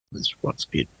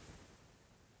Speed.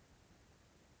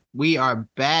 We are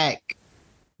back.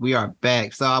 We are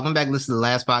back. So I went back and listened to the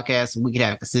last podcast so we could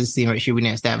have consistency and make sure we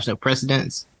didn't establish no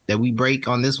precedents that we break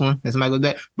on this one. And somebody goes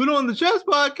back, but on the chess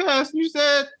podcast, you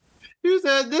said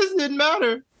this didn't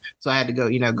matter. So I had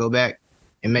to go back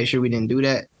and make sure we didn't do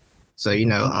that. So,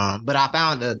 but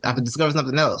I discovered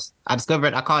something else. I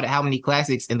called it How Many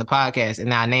Classics in the podcast, and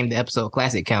now I named the episode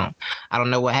Classic Count. I don't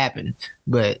know what happened,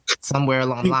 but somewhere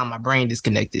along the line, my brain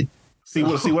disconnected.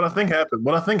 What I think happened.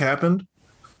 What I think happened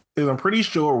is I'm pretty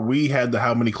sure we had the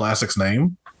How Many Classics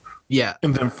name. Yeah.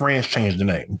 And then France changed the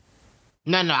name.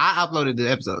 No, I uploaded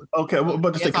the episode. Okay,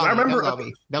 but just because I remember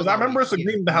us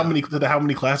agreeing to the How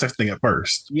Many Classics thing at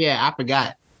first. Yeah, I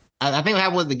forgot. I think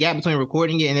that was the gap between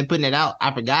recording it and then putting it out.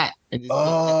 I forgot. I'm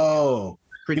not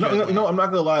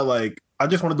gonna lie. Like, I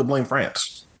just wanted to blame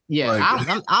France. Yeah,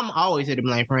 like, I'm always here to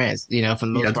blame France. For the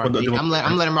most part, I'm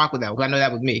letting them rock with that. I know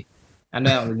that was me.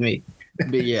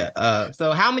 But yeah.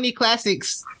 So how many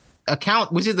classics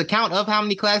account of how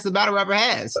many classics a battle rapper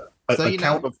has?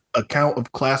 Account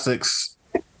of classics.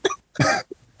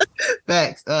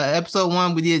 Facts. Episode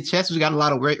 1, we did chess. We got a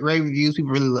lot of great reviews. People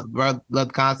really love the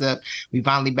concept. We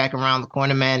finally back around the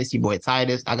corner, man. It's your boy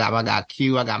Titus. I got my guy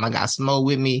Q. I got my guy Smo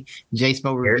with me. J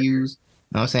Smo reviews.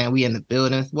 You know what I'm saying? We in the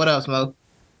building. What else, Mo?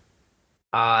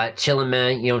 Chilling,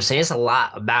 man. You know what I'm saying? It's a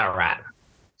lot of battle rap.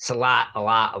 It's a lot of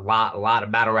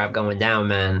battle rap going down,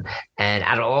 man. And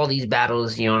out of all these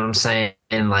battles, you know what I'm saying?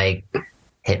 Like,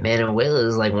 Hitman and Will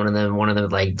is like one of them,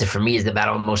 like, for me, is the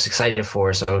battle I'm most excited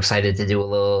for. So excited to do a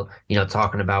little,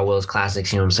 talking about Will's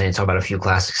classics, you know what I'm saying? Talk about a few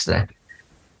classics today.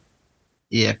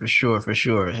 Yeah, for sure.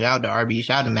 Shout out to RB,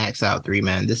 shout out to Max Out 3,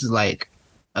 man. This is like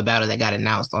a battle that got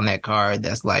announced on that card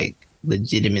that's like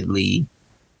legitimately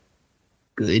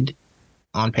good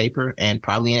on paper and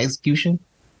probably in execution.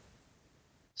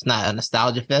 It's not a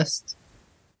nostalgia fest,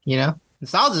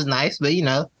 Nostalgia is nice, but in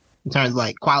terms of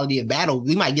like quality of battle,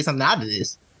 we might get something out of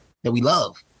this that we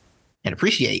love and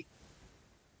appreciate.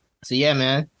 So yeah,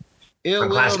 man. Ill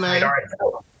Will, man.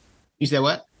 You said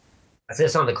what? I said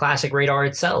it's on the classic radar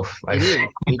itself. It is.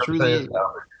 It truly is.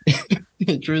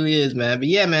 It truly is, man. But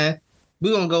yeah, man,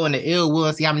 we're gonna go into Ill Will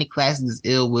and see how many classes does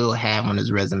Ill Will have on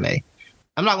his resume.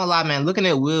 I'm not gonna lie, man. Looking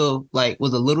at Will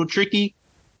was a little tricky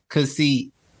because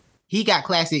see, he got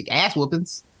classic ass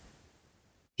whoopings.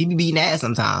 He be beating ass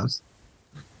sometimes.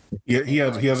 Yeah, he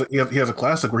has a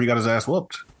classic where he got his ass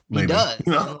whooped. Maybe. He does.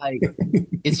 Like,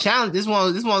 it's challenge. This one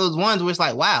of those ones where it's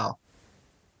like, wow.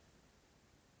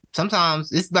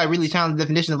 Sometimes it's like really challenging the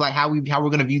definition of like how we're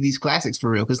gonna view these classics for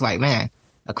real. Because like, man,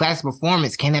 a classic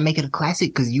performance, can that make it a classic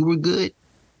because you were good?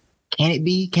 Can it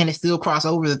be? Can it still cross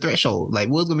over the threshold? Like,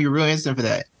 Will's gonna be real instant for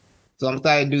that. So I'm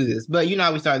excited to do this. But you know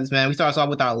how we start this, man. We start off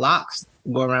with our locks.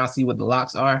 Go around see what the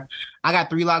locks are. I got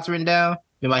 3 locks written down.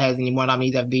 If anybody has any more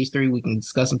nominees after these 3, we can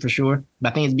discuss them for sure. But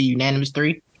I think it'd be unanimous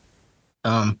 3.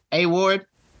 A Ward,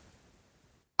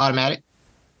 automatic.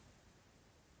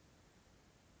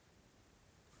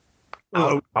 We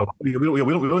don't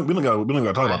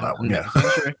gotta talk about that one. Yeah,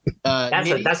 sure.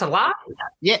 That's a lock.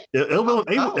 Yeah, Ill Will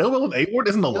and A Ward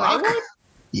isn't a lock.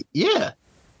 Yeah.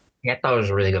 Yeah, I thought it was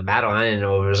a really good battle. I didn't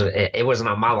know it wasn't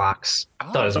on my locks.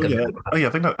 I thought it was a good battle. I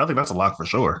think that's a lock for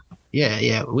sure.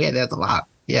 Yeah. That's a lock.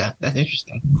 Yeah, that's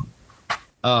interesting.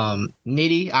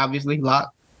 Nitty, obviously,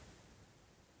 lock.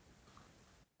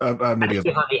 Nitty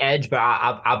is on the edge, but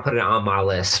I'll put it on my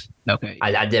list. Okay.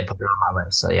 I did put it on my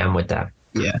list, so yeah, I'm with that.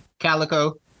 Yeah.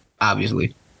 Calico,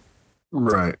 obviously.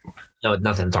 Right. No,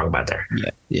 nothing to talk about there.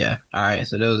 Yeah. All right,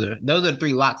 so those are the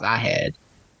 3 locks I had.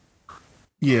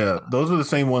 Yeah, those are the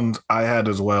same ones I had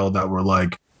as well that were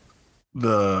like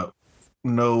the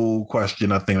no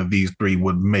question. I think that these 3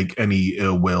 would make any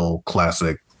Ill Will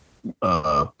classic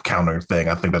counter thing.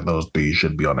 I think that those 3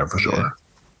 should be on there for sure.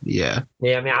 Yeah.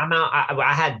 I mean,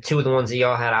 I had 2 of the ones that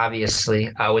y'all had, obviously.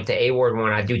 With the A Ward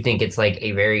one, I do think it's like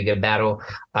a very good battle.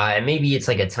 And maybe it's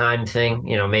like a time thing,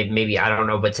 maybe I don't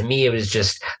know. But to me, it was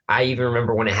just, I even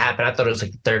remember when it happened, I thought it was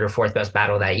like the 3rd or 4th best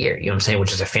battle that year, you know what I'm saying?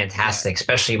 Which is a fantastic,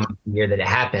 especially the year that it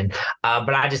happened.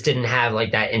 But I just didn't have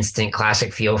like that instant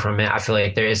classic feel from it. I feel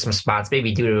like there is some spots,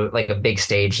 maybe due to like a big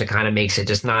stage, that kind of makes it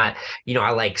just not,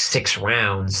 I like 6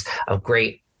 rounds of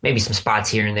great. Maybe some spots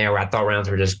here and there where I thought rounds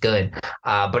were just good.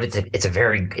 But it's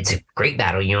a great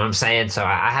battle, you know what I'm saying? So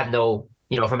I have no,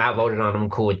 if I'm outvoted on, I'm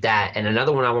cool with that. And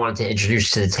another one I wanted to introduce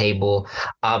to the table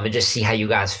and just see how you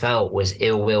guys felt was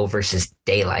Ill Will versus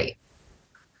Daylight.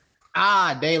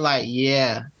 Daylight,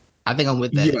 yeah. I think I'm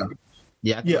with that.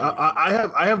 Yeah, I Yeah,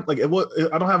 think I have like I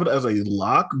don't have it as a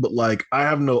lock, but like I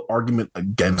have no argument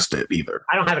against it either.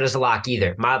 I don't have it as a lock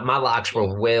either. My locks were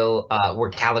were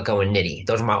Calico and Nitty.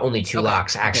 Those are my only two okay,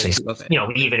 locks actually. So, okay.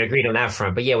 we even agreed on that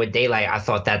front. But yeah, with Daylight, I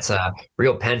thought that's a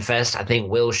real pen fest. I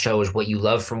think Will shows what you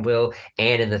love from Will,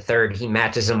 and in the third, he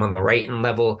matches him on the writing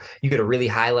level. You get a really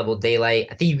high level Daylight.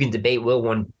 I think you can debate Will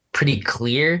one pretty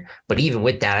clear, but even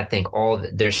with that, I think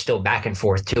there's still back and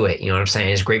forth to it. You know what I'm saying?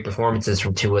 His great performances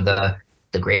from two of the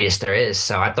greatest there is.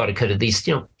 So I thought it could at least,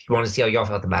 you want to see how y'all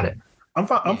felt about it. I'm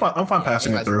fine. I'm Yeah, fine. I'm fine yeah,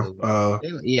 passing it through.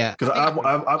 Yeah, Because I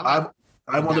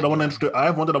have one that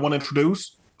I want to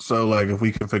introduce. So like, if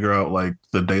we can figure out like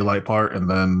the daylight part and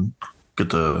then get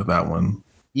to that one.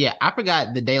 Yeah, I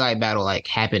forgot the daylight battle like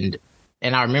happened,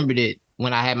 and I remembered it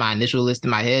when I had my initial list in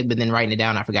my head, but then writing it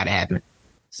down, I forgot it happened.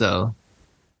 So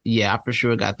yeah, I for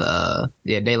sure got the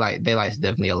daylight. Daylight's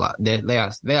definitely a lot.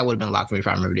 Daylight would have been locked for me if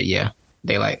I remembered it. Yeah,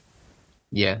 daylight.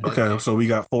 Yeah. Okay, so we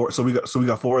got four. So we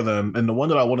got four of them, and the one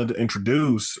that I wanted to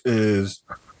introduce is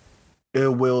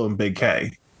Ill Will and Big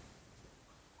K,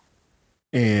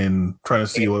 and trying to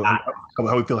see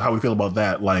how we feel about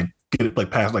that. Like get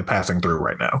it passing through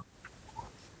right now.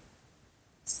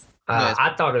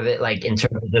 I thought of it like in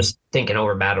terms of just thinking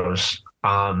over battles.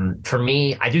 For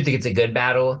me, I do think it's a good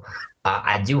battle.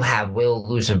 I do have Will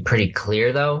losing pretty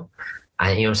clear though. You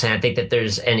know what I'm saying? I think that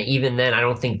and even then, I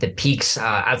don't think the peaks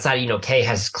outside, K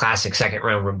has classic second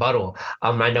round rebuttal.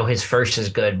 I know his first is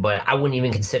good, but I wouldn't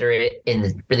even consider it in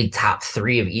the really top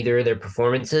three of either of their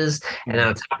performances. And then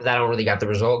on top of that, I don't really got the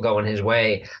result going his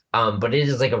way. But it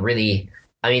is like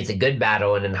it's a good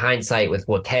battle. And in hindsight, with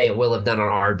what K and Will have done on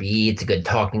RBE, it's a good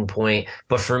talking point.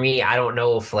 But for me, I don't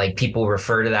know if like people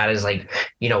refer to that as like,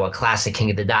 a classic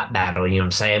King of the Dot battle. You know what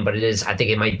I'm saying? But I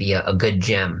think it might be a good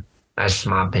gem. That's just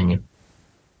my opinion.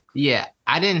 Yeah,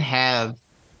 I didn't have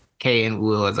K and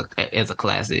Will as a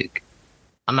classic.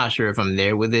 I'm not sure if I'm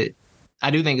there with it. I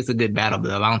do think it's a good battle,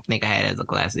 but I don't think I had it as a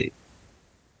classic.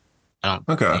 I don't.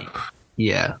 Okay. Think.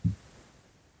 Yeah.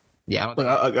 Yeah.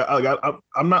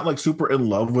 I'm not like super in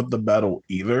love with the battle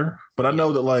either, but I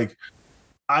know that like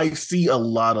I see a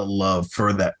lot of love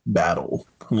for that battle.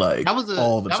 Like all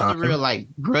the time. That was a real like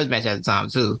grudge match at the time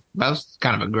too. That was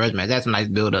kind of a grudge match. That's a nice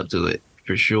build up to it.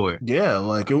 For sure. Yeah,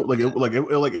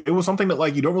 it was something that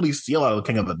like you don't really see a lot of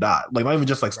King of the Dot. Like not even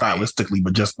just like stylistically,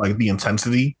 but just like the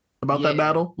intensity about that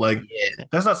battle. Like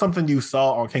that's not something you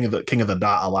saw on King of the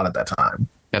Dot a lot at that time.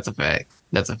 That's a fact.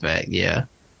 Yeah.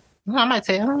 I might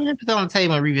say, I'm going to tell you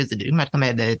when we revisit it. We might come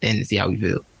back to that at the end and see how we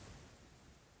feel.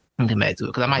 And come back to it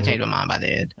because I might change my mind by the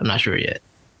end. I'm not sure yet.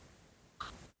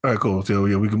 All right, cool. So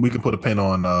yeah, we can put a pin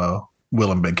on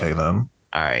Will and Big K then.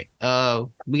 All right.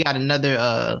 We got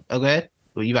another. Go ahead.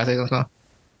 Were you about to say something?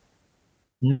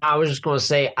 No, I was just going to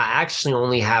say I actually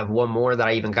only have one more that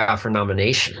I even got for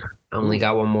nomination. I only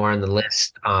got one more on the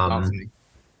list. And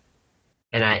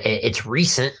it's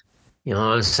recent. You know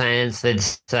what I'm saying? So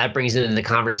that brings it into the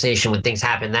conversation when things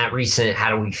happen that recent.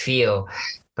 How do we feel?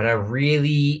 But I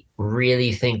really,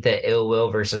 really think that Ill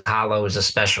Will versus Hollow is a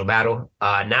special battle.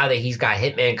 Now that he's got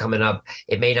Hitman coming up,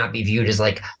 it may not be viewed as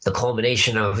like the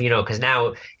culmination of, because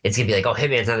now it's going to be like, oh,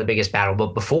 Hitman's not the biggest battle.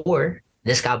 But before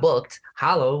this got booked,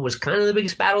 Hollow was kind of the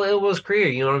biggest battle of Ill Will's career.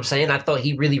 You know what I'm saying? I thought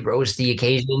he really rose to the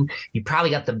occasion. You probably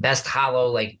got the best Hollow,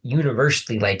 like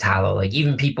universally liked Hollow. Like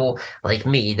even people like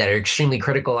me that are extremely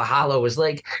critical of Hollow was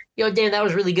like, damn, that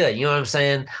was really good. You know what I'm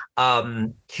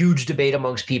saying? Huge debate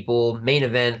amongst people. Main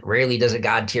event, rarely does a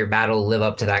God tier battle live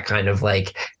up to that kind of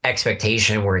like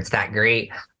expectation where it's that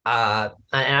great. And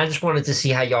I just wanted to see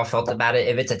how y'all felt about it.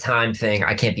 If it's a time thing,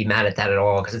 I can't be mad at that at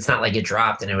all because it's not like it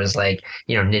dropped and it was like,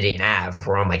 Nitty and Av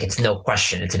where I'm like, it's no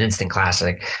question. It's an instant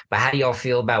classic. But how do y'all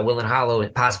feel about Will and Hollow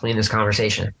possibly in this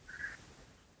conversation?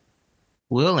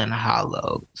 Will and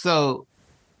Hollow. So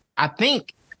I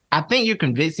think you're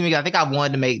convincing me. I think I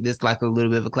wanted to make this like a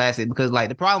little bit of a classic because like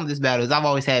the problem with this battle is I've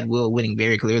always had Will winning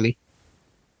very clearly.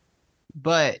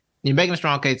 But you're making a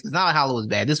strong case because not like Hollow was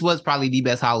bad. This was probably the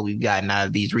best Hollow we've gotten out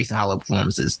of these recent Hollow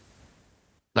performances.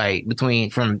 Like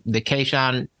from the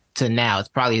K-Shine to now, it's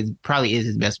probably is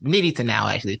his best. Nitty to now,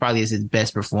 actually, it probably is his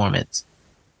best performance.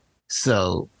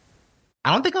 So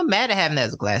I don't think I'm mad at having that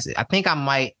as a classic. I think I'm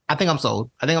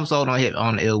sold. I think I'm sold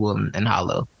on Ill Will and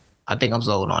Hollow. I think I'm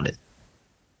sold on it.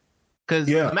 Because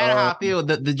no matter how I feel,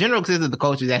 the general consensus of the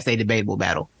culture is that's a debatable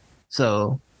battle.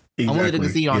 So I'm willing to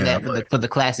concede on that for the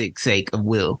classic sake of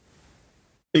Will.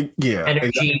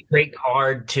 Energy, great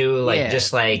card too.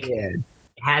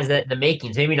 Has the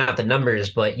makings. Maybe not the numbers,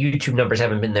 but YouTube numbers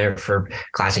haven't been there for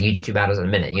classic YouTube battles in a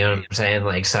minute. You know what I'm saying?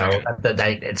 Like, so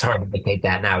it's hard to dictate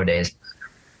that nowadays.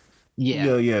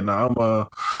 No,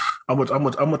 I'm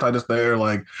gonna tie this there.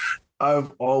 Like,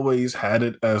 I've always had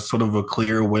it as sort of a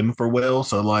clear win for Will.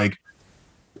 So like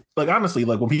honestly,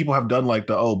 like when people have done like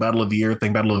the battle of the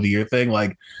year thing,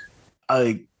 like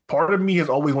I part of me has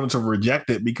always wanted to reject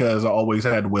it because I always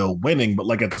had Will winning, but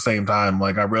like at the same time,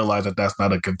 like I realize that that's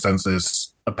not a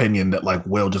consensus opinion that like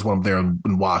Will just went up there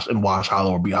and wash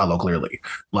Hollow or beat Hollow clearly.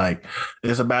 Like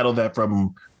it's a battle that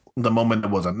from the moment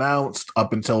it was announced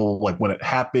up until like when it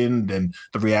happened and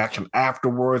the reaction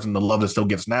afterwards and the love that still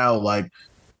gets now, like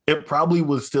it probably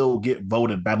would still get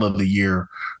voted Battle of the Year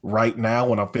right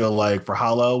now. And I feel like for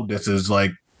Hollow, this is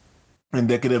like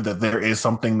indicative that there is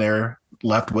something there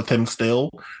left with him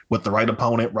still, with the right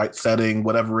opponent, right setting,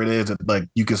 whatever it is. Like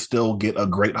you can still get a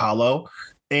great Hollow.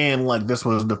 And like this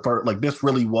was the first, like this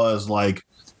really was like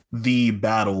the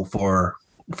battle for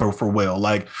Will.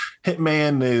 Like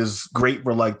Hitman is great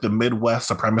for like the Midwest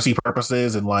supremacy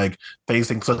purposes and like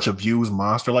facing such a views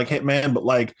monster like Hitman, but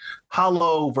like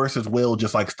Hollow versus Will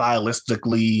just like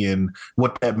stylistically and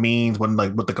what that means when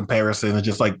like with the comparison it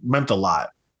just like meant a lot.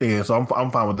 Yeah, so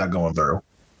I'm fine with that going through.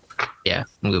 Yeah,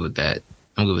 I'm good with that.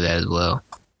 I'm good with that as well.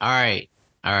 All right.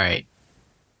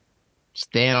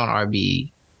 Staying on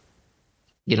RB,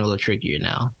 getting a little trickier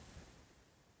now.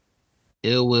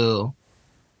 Ill Will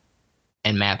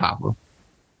and Math Hoffa.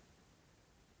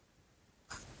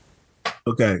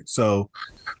 Okay, so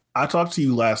I talked to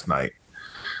you last night.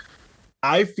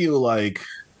 I feel like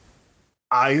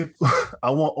I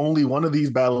want only one of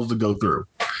these battles to go through.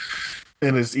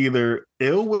 And it's either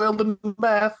Ill Will and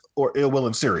Math or Ill Will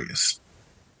and Serious.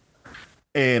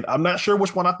 And I'm not sure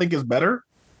which one I think is better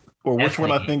or which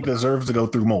one I think deserves to go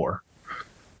through more.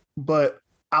 But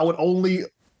I would only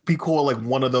be cool like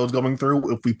one of those going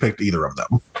through if we picked either of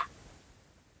them.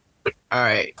 All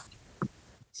right.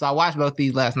 So I watched both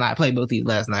these last night. I played both these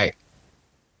last night.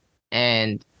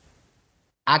 And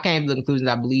I came to the conclusion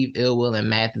that I believe Ill Will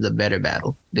and Math is a better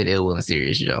battle than Ill Will and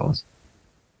Serious Jones.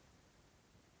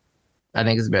 I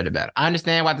think it's a better battle. I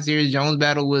understand why the Serious Jones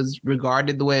battle was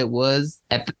regarded the way it was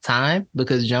at the time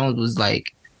because Jones was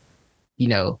like, you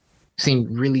know,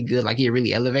 seemed really good, like he had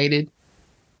really elevated.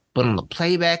 But on the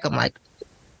playback, I'm like,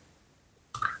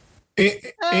 and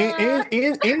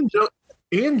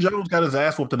Jones got his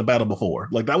ass whooped in the battle before.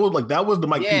 Like that was the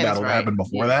Mike P battle that happened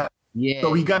before that. Yeah.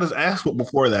 So he got his ass whooped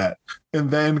before that,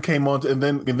 and then came on to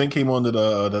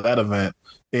that event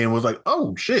and was like,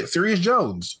 oh shit, Serious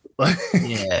Jones.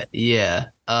 Yeah. Yeah,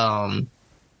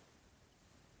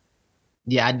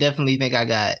 I definitely think I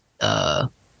got I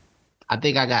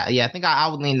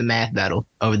would lean the Math battle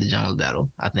over the Jones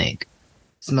battle, I think.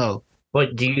 Smoke.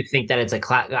 But do you think that it's a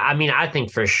class? I mean, I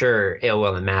think for sure Ill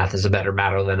Will and Math is a better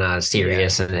battle than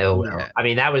Serious and Ill Will. Yeah. I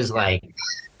mean, that was like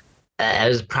it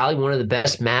was probably one of the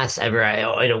best Maths ever.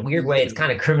 In a weird way, it's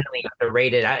kind of criminally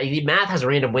underrated. Math has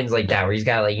random wins like that where he's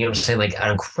got like, you know what I'm saying, like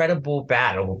an incredible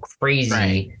battle,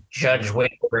 crazy judge win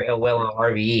over Ill Will on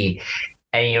RBE.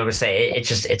 And you know what I'm saying?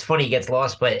 It's funny he gets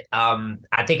lost, but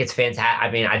I think it's fantastic.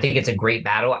 I mean, I think it's a great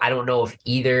battle. I don't know if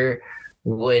either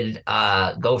would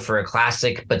go for a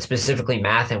classic, but specifically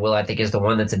Math and Will, I think is the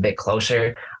one that's a bit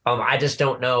closer. I just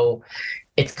don't know.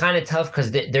 It's kind of tough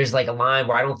because there's like a line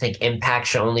where I don't think impact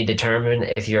should only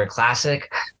determine if you're a classic.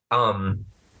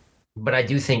 But I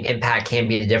do think impact can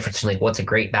be the difference in like what's a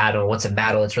great battle, what's a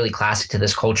battle that's really classic to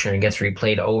this culture and gets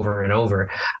replayed over and over.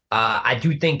 I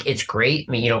do think it's great.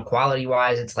 I mean, you know, quality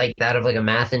wise, it's like that of like a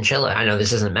Math and Chilla. I know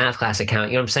this isn't Math class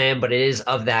account, you know what I'm saying? But it is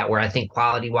of that where I think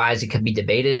quality wise, it could be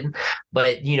debated.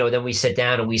 But, you know, then we sit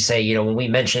down and we say, you know, when we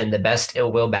mention the best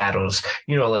Ill Will battles,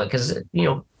 you know, because, you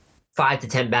know, 5 to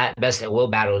 10 best Ill Will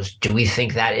battles, do we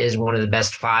think that is one of the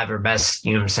best 5 or best,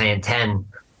 you know what I'm saying, 10?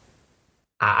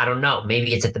 I don't know.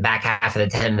 Maybe it's at the back half of the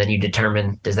 10, then you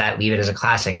determine, does that leave it as a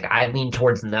classic? I lean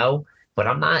towards no, but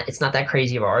it's not that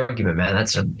crazy of an argument, man.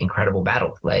 That's an incredible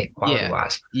battle, like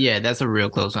quality-wise. Yeah, that's a real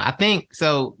close one. I think,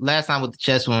 so last time with the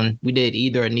chess one, we did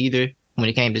either or neither when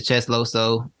it came to Chess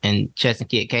Loso and Chess and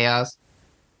Kid Chaos.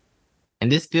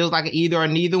 And this feels like an either or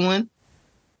neither one.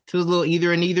 Feels a little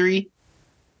either or neither-y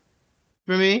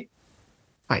for me.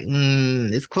 Like,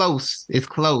 it's close. It's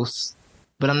close.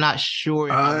 But I'm not sure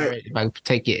if I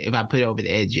put it over the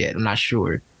edge yet. I'm not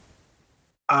sure.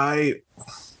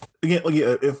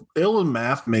 If Ill and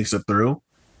Math makes it through,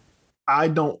 I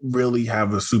don't really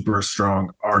have a super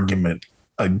strong argument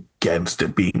against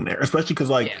it being there, especially because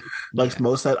like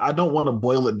Smo said, I don't want to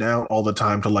boil it down all the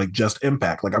time to like just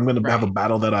impact. Like I'm going to have a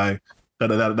battle that I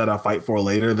fight for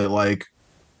later that like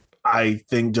I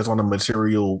think just on a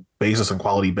material basis and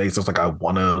quality basis, like I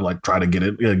want to like try to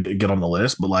get on the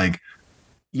list, but like.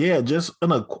 Yeah, just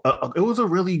it was a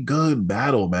really good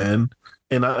battle, man.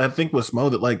 And I think with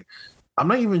Smo that like I'm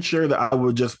not even sure that I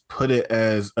would just put it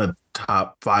as a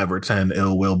top 5 or 10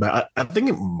 Ill Will. But I think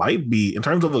it might be in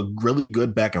terms of a really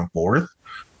good back and forth,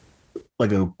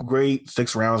 like a great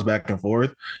 6 rounds back and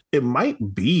forth. It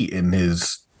might be in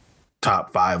his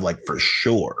top 5, like for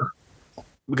sure.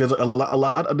 Because a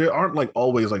lot, there aren't like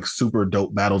always like super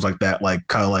dope battles like that, like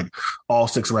kind of like all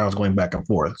 6 rounds going back and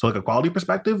forth. So like a quality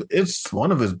perspective, it's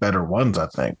one of his better ones, I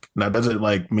think. Now, does it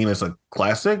like mean it's a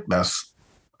classic?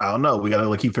 I don't know. We gotta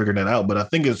like keep figuring that out, but I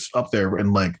think it's up there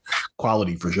in like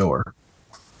quality for sure.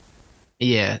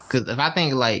 Yeah, because if I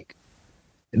think like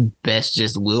best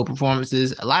just Will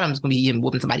performances, a lot of them is gonna be him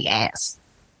whooping somebody's ass,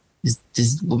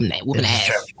 just whooping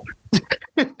ass.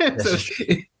 So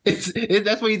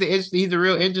that's why he's a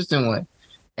real interesting one.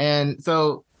 And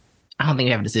so I don't think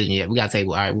we have a decision yet. We got to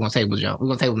table. All right, we're gonna table jump. We're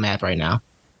gonna table math right now.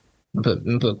 I'm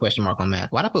gonna put a question mark on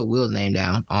math. Why'd I put Will's name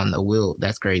down on the Will?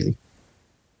 That's crazy.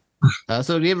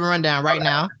 So to give a rundown right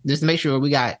now, just to make sure we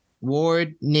got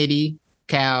Ward, Nitty,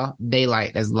 Cal,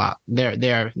 Daylight as locked.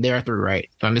 They're through, right?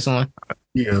 Did I miss one?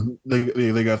 Yeah,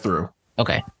 they got through.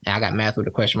 Okay, and I got math with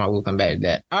a question mark. We'll come back to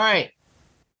that. All right,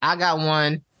 I got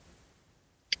one.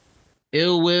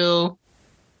 Ill Will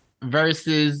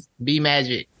versus B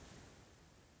Magic.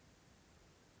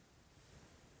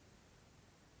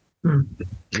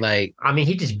 Like, I mean,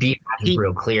 he just beat Magic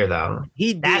real clear though.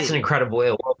 That's an incredible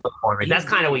Ill Will performance. That's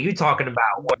kind of what you're talking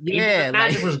about. Yeah,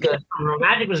 Magic was good.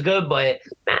 Magic was good, but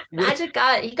Magic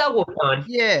got whooped on.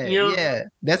 Yeah, yeah.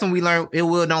 That's when we learned Ill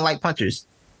Will don't like punchers.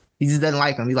 He just doesn't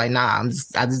like them. He's like, nah,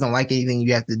 I just don't like anything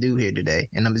you have to do here today,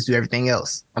 and I'm just do everything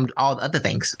else. I'm all the other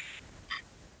things.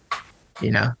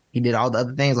 You know, he did all the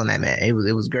other things on that, man. It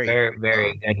was great.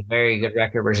 Very good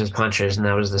record versus punchers, and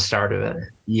that was the start of it.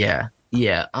 Yeah.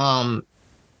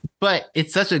 But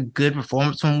it's such a good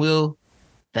performance from Will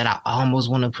that I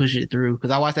almost want to push it through because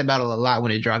I watched that battle a lot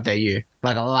when it dropped that year,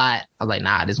 like a lot. I was like,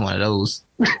 nah, this is one of those.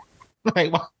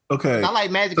 Like, okay, I like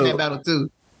Magic in that battle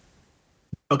too.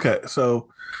 Okay, so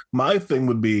my thing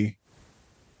would be,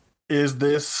 is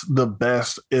this the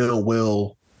best Ill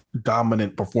Will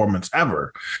dominant performance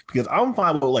ever? Because I'm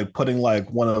fine with like putting like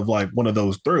one of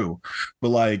those through, but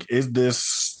like, is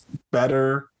this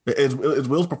better? Is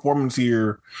Will's performance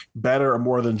here better or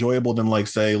more enjoyable than like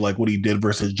say like what he did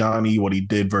versus Johnny, what he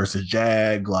did versus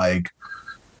Jag? Like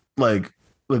do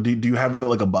you have it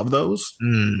like above those?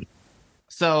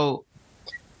 So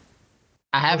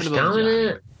I have it above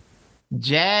Johnny.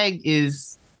 Jag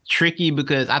is tricky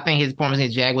because I think his performance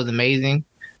in Jag was amazing.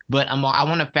 But I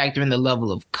want to factor in the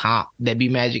level of comp that B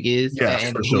Magic is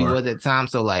and who he was at the time.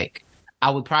 So like, I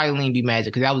would probably lean B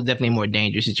Magic because that was definitely a more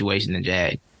dangerous situation than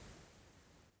Jag.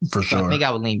 For sure, I think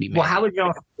I would lean B Magic. Well, how would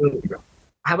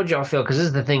y'all feel? Because this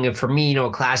is the thing. For me, a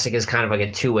classic is kind of like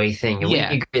a two-way thing. And we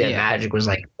agree that Magic was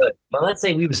like good. But let's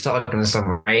say we was talking to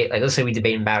someone, right? Like, let's say we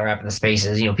debating battle rap in the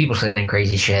spaces. People saying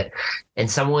crazy shit, and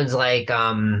someone's like,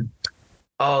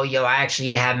 oh, yo, I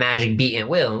actually have Magic beating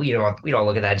Will. We don't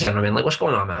look at that gentleman like, what's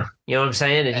going on, man? You know what I'm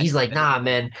saying? And he's like, nah,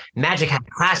 man, Magic had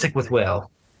a classic with Will.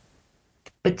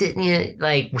 But then,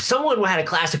 like, someone had a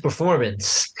classic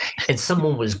performance and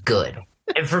someone was good.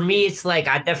 And for me, it's like,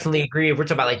 I definitely agree. If we're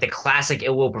talking about like the classic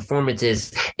Ill Will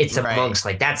performances, it's amongst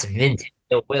like that's vintage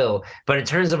Ill Will. But in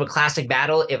terms of a classic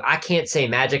battle, if I can't say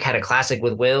Magic had a classic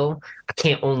with Will, I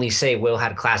can't only say Will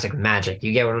had a classic with Magic.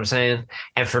 You get what I'm saying?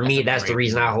 And for me, that's the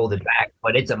reason I hold it back.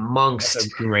 But it's amongst that's a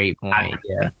great point.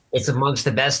 It's amongst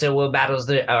the best Ill Will battles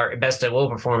or best Ill Will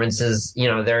performances,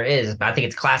 there is. I think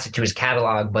it's classic to his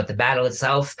catalog, but the battle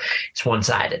itself is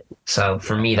one-sided. So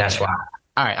for me, that's why.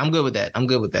 All right, I'm good with that.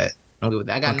 I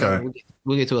got another.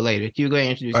 We'll get to it later. You go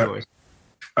ahead and introduce yours.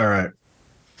 All right.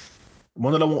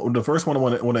 The first one I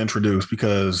want to introduce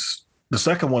because the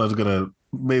second one is gonna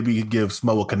maybe give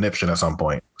Smo a conniption at some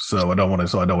point. So I don't want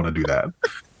to do that.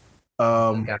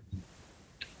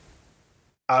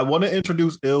 I want to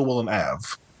introduce Ill Will and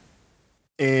Av,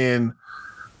 and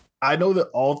I know that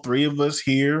all three of us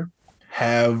here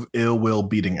have Ill Will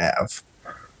beating Av,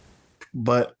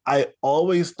 but I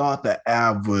always thought that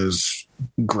Av was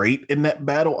great in that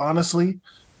battle, honestly.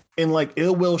 And like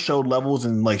Ill Will showed levels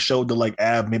and like showed that like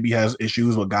Av maybe has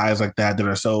issues with guys like that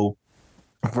are so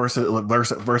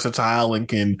versatile and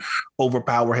can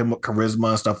overpower him with charisma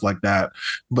and stuff like that.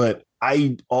 But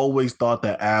I always thought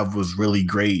that Av was really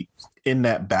great in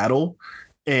that battle,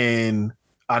 and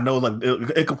I know like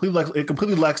it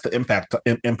completely lacks the impact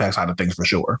side of things for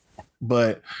sure.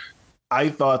 But I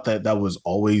thought that was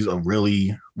always a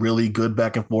really, really good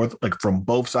back and forth, like from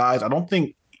both sides. I don't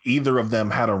think either of them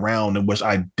had a round in which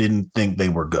I didn't think they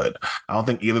were good. I don't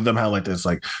think either of them had like this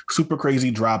like super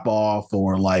crazy drop off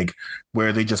or like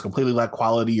where they just completely lack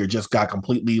quality or just got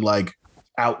completely like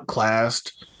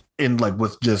outclassed in like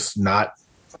with just not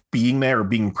being there or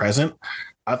being present.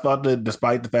 I thought that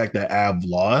despite the fact that Av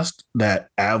lost, that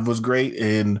Av was great,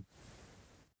 and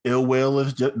Ill Will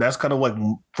is just that's kind of like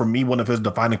for me one of his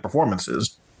defining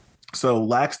performances. So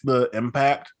lacks the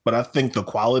impact, but I think the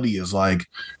quality is like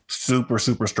super,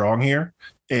 super strong here.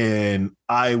 And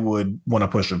I would want to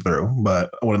push it through,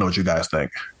 but I want to know what you guys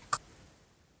think.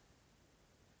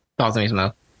 Talk to me,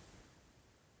 Snow.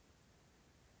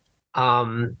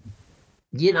 I'll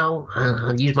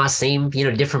use my same,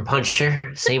 different puncher,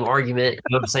 same argument. You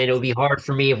know what I'm saying? It would be hard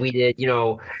for me if we did,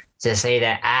 to say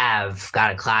that Av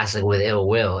got a classic with Ill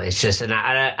Will. It's just, and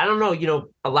I don't know,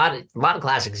 a lot of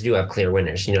classics do have clear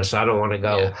winners, so I don't want to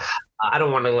go. Yeah. I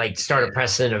don't want to like start a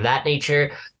precedent of that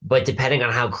nature, but depending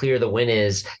on how clear the win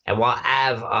is, and while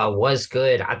Av was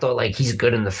good, I thought like he's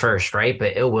good in the first, right?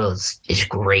 But Ill Will is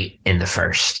great in the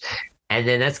first. And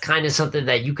then that's kind of something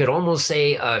that you could almost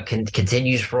say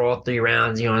continues for all 3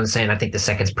 rounds. You know what I'm saying? I think the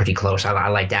second's pretty close. I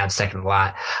like Dav's second a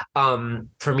lot.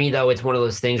 For me, though, it's one of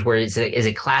those things where is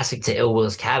a classic to Ill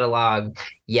Will's catalog.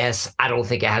 Yes, I don't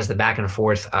think it has the back and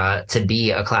forth to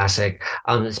be a classic,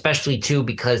 especially, too,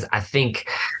 because I think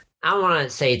I don't want to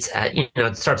say it's,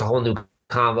 it starts a whole new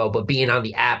convo, but being on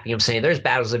the app, you know what I'm saying? There's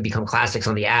battles that become classics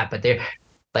on the app, but they're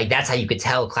like, that's how you could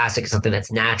tell classic is something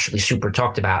that's naturally super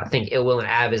talked about. I think Ill Will and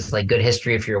Av is like good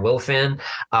history if you're a Will fan.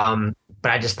 But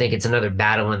I just think it's another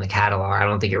battle in the catalog. I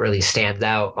don't think it really stands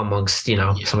out amongst,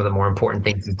 some of the more important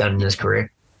things he's done in his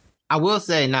career. I will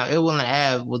say now, Ill Will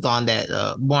and Av was on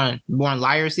that Born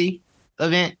Liaracy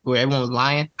event where everyone was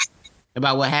lying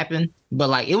about what happened. But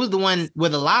like it was the one where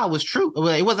the lie was true. Well,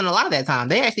 it wasn't a lie that time.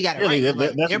 They actually got it right.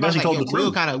 Everybody was like,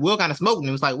 Will kind of smoked, and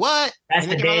it was like, what? That's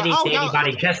the Danny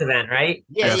Body Chess event, right?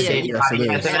 Yeah,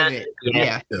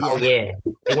 yeah. Oh yeah,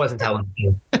 it wasn't telling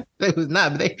you. It was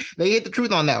not, but they hit the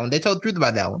truth on that one. They told the truth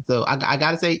about that one. So I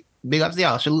gotta say, big ups to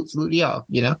y'all. Salute to y'all.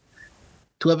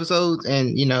 2 episodes,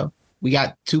 and we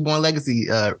got 2 Born Legacy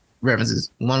references.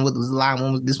 One was a lie,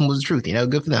 this one was the truth.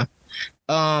 Good for them.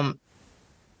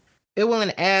 Ill Will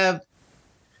and Av.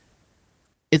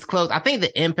 It's close. I think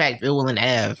the impact of Ill Will and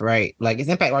Av, right? Like his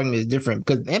impact argument is different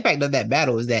because the impact of that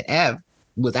battle is that Av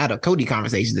was out of Cody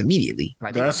conversations immediately.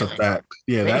 Like, that's a fact.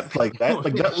 Yeah, that's like that.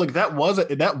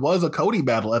 That was a Cody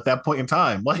battle at that point in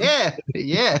time. Like,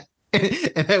 yeah.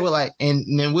 And they were like, and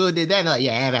then Will did that. And like,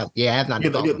 Av's not.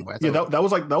 That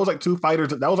was like 2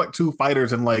 fighters. That was like 2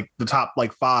 fighters in like the top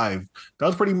like 5. That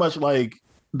was pretty much like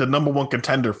the number 1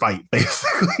 contender fight,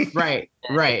 basically. Right.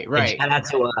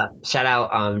 Shout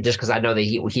out, just because I know that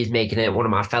he's making it. One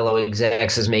of my fellow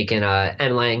execs is making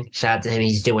N Lang. Shout out to him.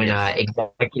 He's doing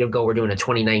executive goal. We're doing a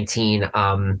 2019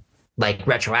 like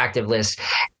retroactive list.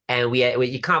 And we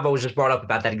convo was just brought up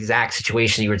about that exact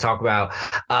situation you were talking about,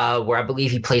 where I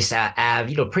believe he placed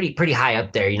Av, pretty high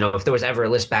up there. If there was ever a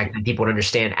list back then, people would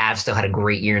understand Av still had a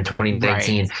great year in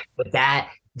 2019, right. But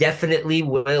that definitely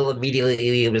Will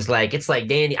immediately was like, it's like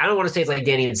Danny. I don't want to say it's like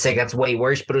Danny and Sick. That's way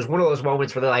worse. But it was one of those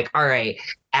moments where they're like, all right,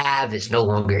 Av is no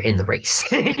longer in the race.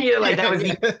 Like that was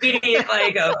the immediate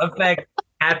effect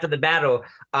after the battle.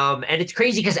 And it's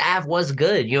crazy because Av was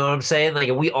good. You know what I'm saying? Like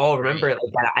we all remember it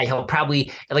like that. He'll probably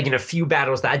like in a few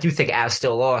battles that I do think Av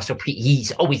still lost. So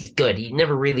he's always good. He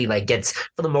never really like gets,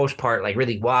 for the most part, like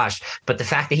really washed. But the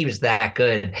fact that he was that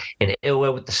good and Ill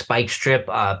Will with the spike strip,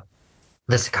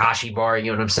 the Sakashi bar, you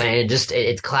know what I'm saying? Just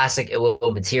it's classic Ill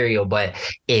Will material. But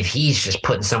if he's just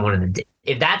putting someone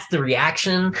if that's the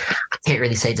reaction, I can't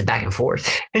really say it's a back and forth.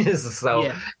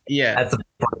 So yeah, that's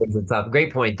a tough.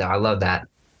 Great point though. I love that.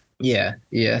 Yeah.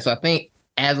 So I think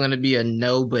Av's going to be a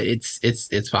no, but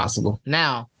it's possible.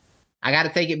 Now I got to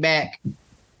take it back.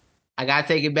 I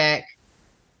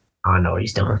know what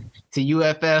he's doing to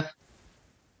UFF.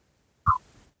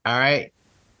 All right.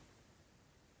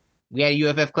 We had a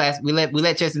UFF class. We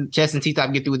let Chess and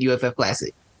T-Top get through with UFF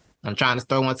Classic. I'm trying to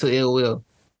throw one to Ill Will.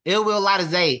 Ill Will Lotta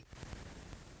Zay.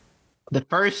 The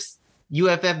first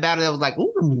UFF battle that was like,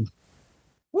 ooh.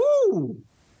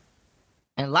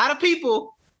 And a lot of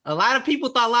people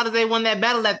thought Lotta Zay won that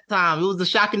battle at the time. It was a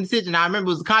shocking decision. I remember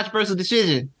it was a controversial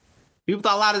decision. People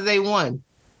thought Lotta Zay won.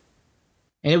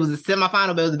 And it was a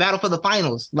semifinal, but it was a battle for the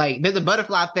finals. Like, there's a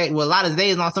butterfly effect where Lotta Zay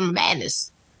is on some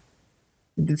madness.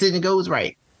 The decision goes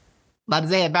right. Lotta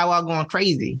Zay had Bow Wow going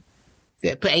crazy.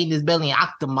 Said, put 8 in his belly and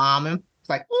octomom him. It's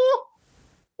like, ooh.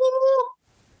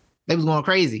 They was going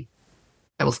crazy.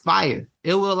 That was fire.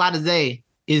 Ill Will Lotta Zay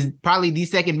is probably the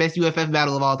second best UFF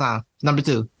battle of all time. It's number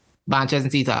 2, behind Chess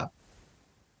and T-Top.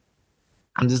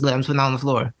 I'm putting it on the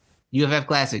floor. UFF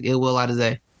Classic, Ill Will Lotta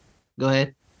Zay. Go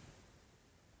ahead.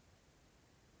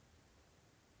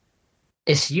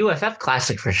 It's UFF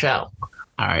Classic for show.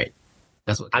 All right.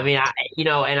 That's what I mean,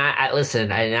 I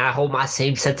listen, and I hold my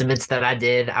same sentiments that I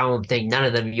did. I don't think none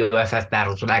of them UFF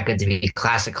battles were that good to be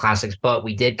classics, but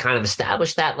we did kind of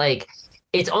establish that, like,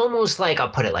 it's almost like, I'll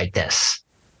put it like this.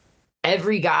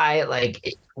 Every guy,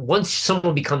 like, once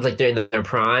someone becomes like they're in their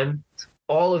prime,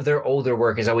 all of their older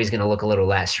work is always going to look a little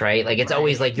less, right? Like, it's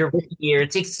always like your rookie year.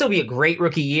 It can still be a great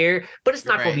rookie year, but it's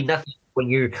not going to be nothing when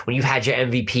you've had your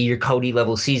MVP, your Cody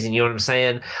level season. You know what I'm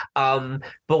saying?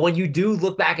 But when you do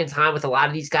look back in time with a lot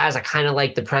of these guys, I kind of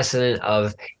like the precedent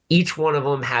of each one of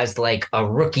them has like a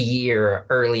rookie year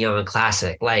early on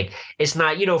classic. Like, it's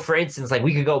not, for instance, like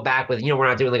we could go back with, we're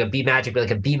not doing like a B Magic, but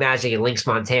like a B Magic and Lynx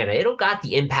Montana. It don't got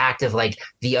the impact of like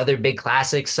the other big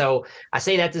classics. So I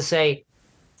say that to say,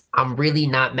 I'm really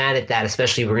not mad at that,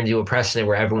 especially if we're going to do a precedent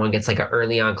where everyone gets like an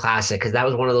early on classic, because that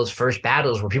was one of those first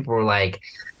battles where people were like,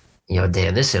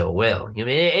 damn, this Ill Will. I mean,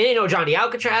 it ain't no Johnny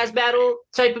Alcatraz battle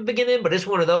type of beginning, but it's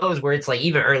one of those where it's like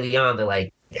even early on, they're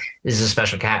like, this is a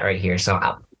special cat right here. So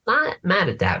I'm not mad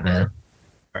at that, man.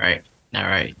 All right.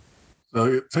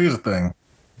 So here's the thing.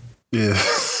 Yeah.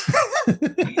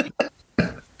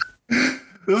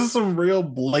 This is some real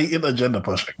blatant agenda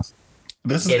pushing.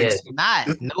 This is it's not.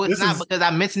 No, it's not, because I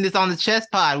mentioned this on the chess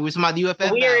pod. We were talking about the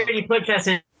UFF. We already put chess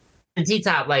in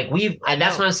T-top. Like, and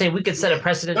that's what I'm saying. We could set a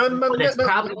precedent. It's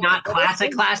probably not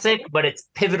classic, but it's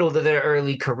pivotal to their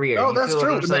early career. No, that's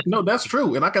true. No, that's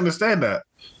true, and I can understand that.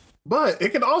 But it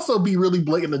can also be really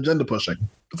blatant agenda pushing.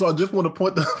 So I just want to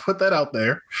put that out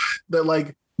there, that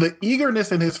like the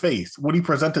eagerness in his face when he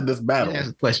presented this battle. Answer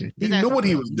the question. He knew what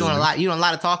he was doing. You doing a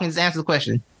lot of talking. Just answer the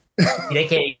question. They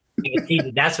can't even see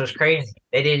that. That's what's crazy.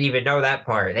 They didn't even know that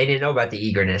part. They didn't know about the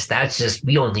eagerness. That's just,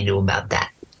 we only knew about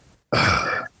that.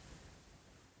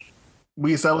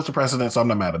 We established a precedent, so I'm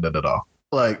not mad at it at all.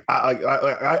 Like,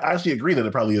 I actually agree that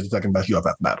it probably is the second best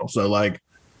UFF battle. So like,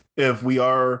 if we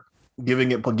are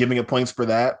giving it points for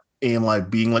that and like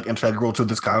being like integral to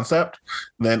this concept,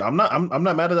 then I'm not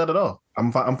mad at that at all.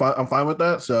 I'm fine with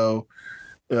that. So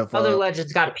if other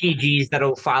legends got PGs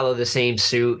that'll follow the same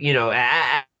suit,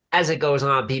 as it goes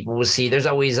on, people will see there's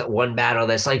always one battle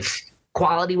that's like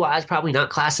quality wise probably not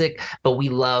classic, but we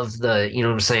love the,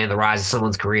 the rise of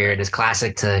someone's career, and it's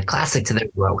classic to their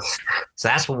growth. So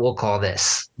that's what we'll call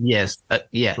this. Yes.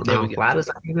 Yeah. There we go.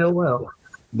 Ladizia Will.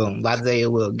 Boom.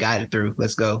 Ladizia Will guide it through.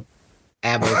 Let's go.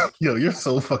 Abo. Yo, you're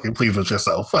so fucking pleased with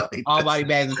yourself. All body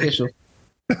bags official.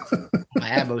 My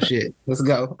Abo shit. Let's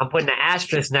go. I'm putting an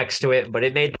asterisk next to it, but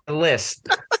it made the list.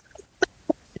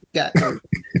 Got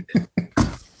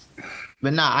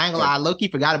But nah, I ain't gonna lie. I low-key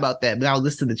forgot about that. But I was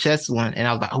listening to the chess one, and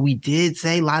I was like, we did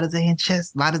say Ladizia and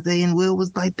chess. Ladizia and Will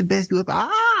was like the best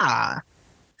UFF.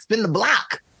 Spin the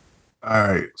block. All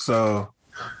right, so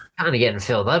kind of getting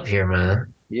filled up here,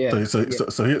 man. Yeah. So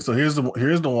here's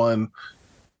the one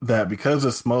that, because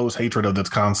of Smo's hatred of this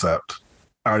concept,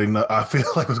 I already know. I feel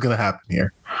like what's gonna happen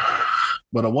here.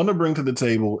 But I want to bring to the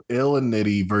table Ill and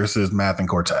Nitty versus Math and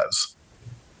Cortez,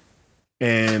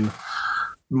 and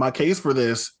my case for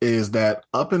this is that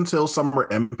up until Summer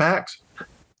Impact,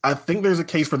 I think there's a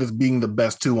case for this being the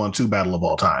best 2-on-2 battle of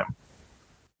all time.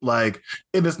 Like,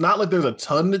 and it's not like there's a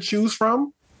ton to choose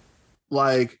from.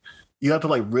 Like, you have to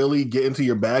like really get into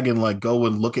your bag and like go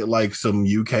and look at like some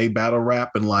UK battle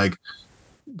rap and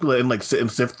sit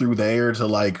and sift through there to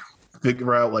like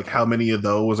figure out like how many of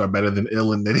those are better than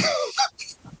Ill and Nitty.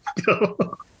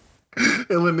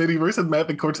 Ill and Nitty versus Math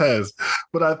and Cortez.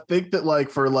 But I think that like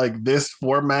for like this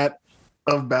format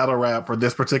of battle rap, for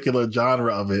this particular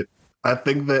genre of it, I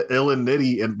think that Ill and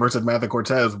Nitty versus Math and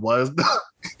Cortez was the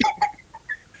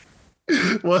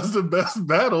best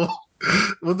battle.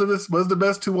 Was the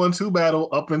best 2-on-2 battle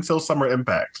up until Summer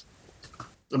Impact.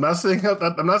 I'm not saying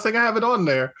I have it on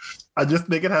there. I just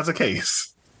think it has a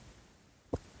case.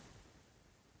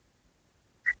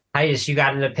 Titus, you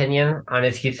got an opinion on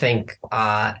if you think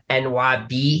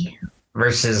NYB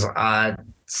versus the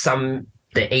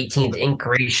 18th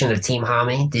incarnation of Team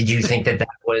Hami? Did you think that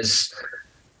was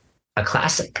a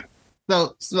classic?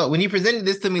 So when you presented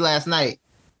this to me last night,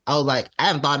 I was like, I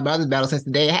haven't thought about this battle since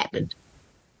the day it happened.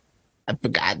 I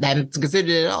forgot. I hadn't considered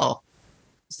it at all.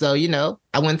 So,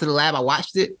 I went to the lab, I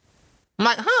watched it. I'm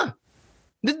like,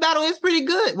 this battle is pretty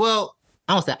good. Well,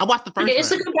 I watched the first round.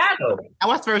 It's a good battle. I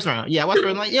watched the first round. Yeah, I watched the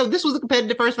first round. Like, this was a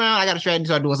competitive first round. I got a strategy,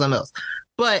 so I doing something else.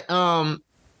 But I'm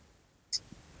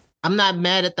not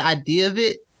mad at the idea of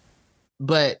it,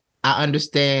 but I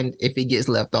understand if it gets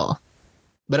left off.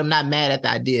 But I'm not mad at the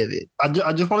idea of it.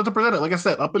 I just wanted to present it. Like I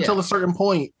said, up until a certain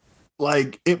point,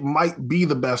 like, it might be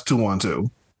the best 2-on-2.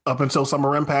 up until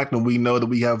Summer Impact, and we know that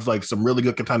we have like some really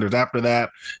good contenders after that.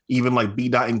 Even like B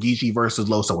Dot and Geechee versus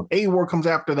Loso and A-War comes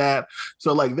after that.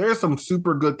 So like there's some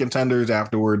super good contenders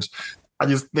afterwards. I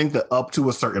just think that up to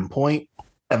a certain point,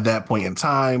 at that point in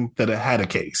time, that it had a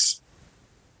case.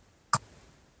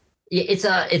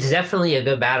 Yeah, it's definitely a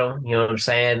good battle. You know what I'm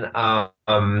saying? I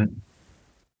don't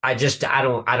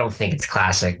think it's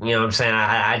classic. You know what I'm saying?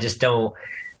 I just don't.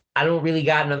 I don't really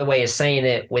got another way of saying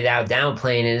it without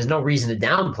downplaying it. There's no reason to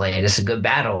downplay it. It's a good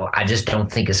battle. I just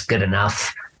don't think it's good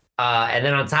enough. And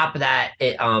then on top of that,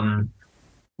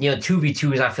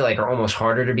 2v2s I feel like are almost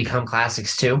harder to become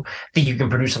classics too. I think you can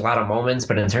produce a lot of moments,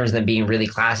 but in terms of them being really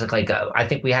classic, like I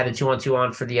think we had a 2-on-2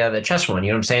 on for the chess one.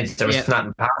 You know what I'm saying? So it's not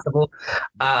impossible.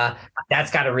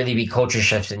 That's got to really be culture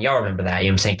shifts, and y'all remember that. You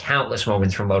know what I'm saying? Countless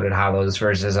moments from Loaded Hollows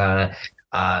versus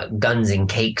Guns and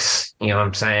Cakes. You know what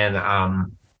I'm saying?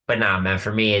 But nah, man,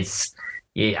 for me,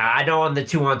 I know I'm the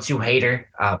 2-on-2 hater,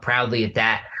 proudly at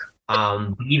that.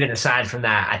 Even aside from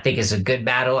that, I think it's a good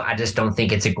battle. I just don't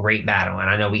think it's a great battle. And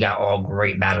I know we got all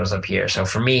great battles up here. So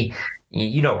for me,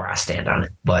 you know where I stand on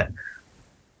it, but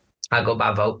I go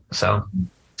by vote. So it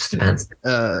just depends.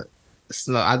 So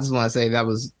I just want to say that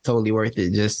was totally worth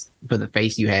it just for the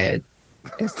face you had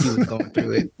as you was going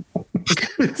through it.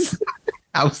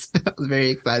 I was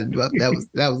very excited about that.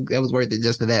 That was worth it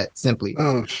just for that. Simply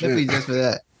just for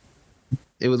that.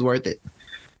 It was worth it.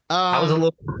 I was a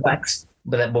little perplexed,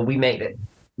 but we made it.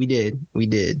 We did.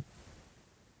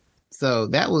 So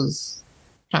that was,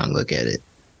 trying to look at it.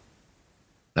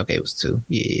 Okay, it was 2.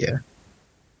 Yeah.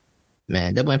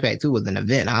 Man, Double Impact 2 was an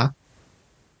event, huh?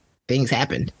 Things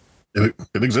happened. It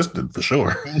existed for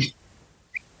sure.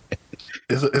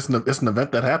 It's an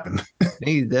event that happened.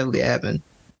 Things definitely happened.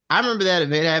 I remember that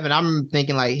event happened. I remember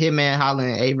thinking like Hitman, Holland,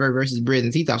 and Aver versus Briz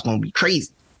and T-Top was going to be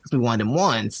crazy because we won them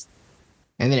ones.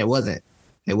 And then it wasn't.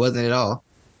 It wasn't at all.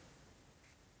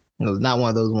 It was not one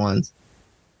of those ones.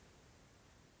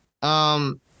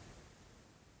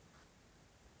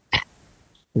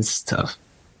 It's tough.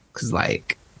 Because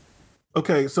like...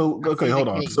 Okay, hold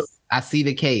on. So, I see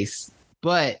the case.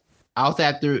 But I also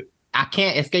have to... I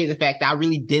can't escape the fact that I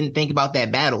really didn't think about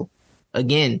that battle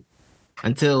again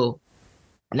until...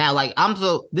 Now, like,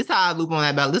 this is how I loop on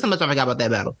that battle. This is how much I forgot about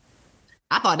that battle.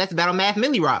 I thought that's the battle Math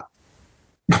Millie Rock.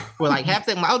 For like half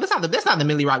a second, like, that's not the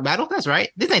Millie Rock battle. That's right.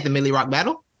 This ain't the Millie Rock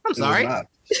battle. I'm sorry.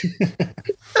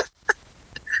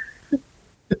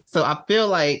 So I feel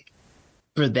like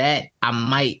for that, I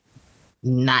might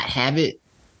not have it.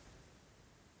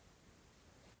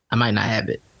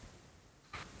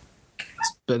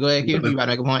 But go ahead, Q. You about to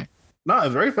make a point? No,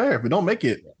 it's very fair. If we don't make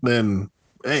it, then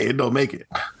hey, it don't make it.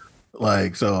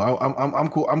 Like, so I'm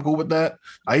cool. I'm cool with that.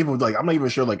 I'm not even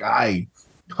sure like I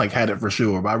like had it for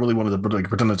sure, but I really wanted to like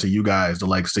pretend it to you guys to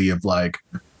like see if like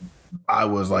I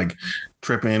was like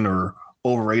tripping or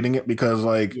overrating it because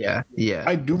like yeah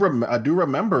I do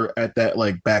remember at that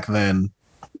like back then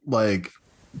like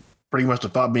pretty much the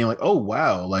thought being like, oh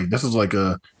wow, like this is like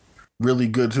a really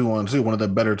good 2-on-2, one of the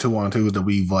better 2-on-2s that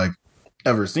we've like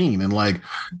ever seen, and like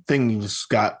things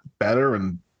got better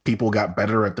and people got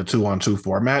better at the 2-on-2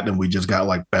 format, and we just got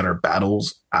like better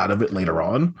battles out of it later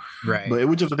on. Right. But it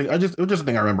was just a thing. It was just a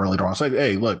thing I remember later on. So like,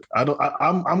 hey, look,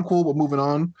 I'm cool with moving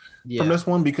on from this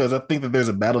one because I think that there's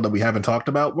a battle that we haven't talked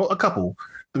about. Well, a couple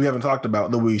that we haven't talked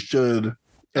about that we should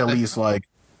at least like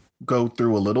go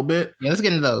through a little bit. Yeah, let's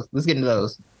get into those.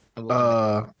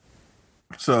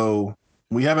 So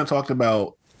we haven't talked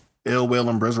about Ill Will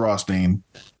and Briz Rothstein,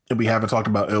 and we haven't talked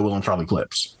about Ill Will and Charlie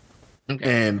Clips.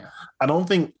 Okay. And I don't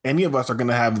think any of us are going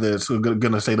to have this. We're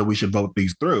going to say that we should vote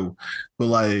these through, but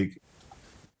like,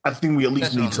 I think we at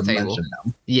least need to mention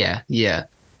them. Yeah.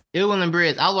 Ill Will and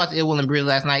Briz. I was watching Ill Will and Briz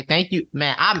last night. Thank you,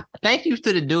 man. Thank you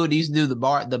to the dude who used to do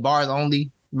the bars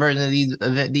only version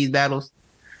of these battles,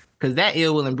 because that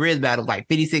Ill Will and Briz battle was like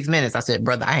 56 minutes. I said,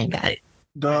 brother, I ain't got it.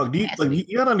 Dog, you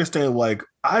gotta understand. Like,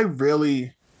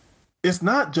 it's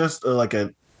not just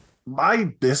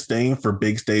my disdain for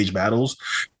big stage battles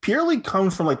purely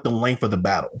comes from like the length of the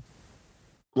battle.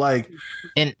 Like,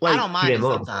 and like, I don't mind it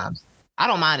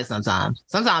sometimes.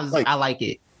 Sometimes like, I like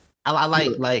it. I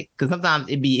like because sometimes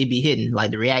it be hidden.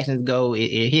 Like the reactions go,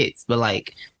 it hits. But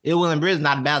like Ill Will and Briz is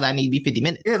not a battle that need to be 50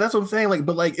 minutes. Yeah, that's what I'm saying. Like,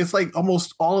 but like it's like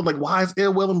almost all of like why is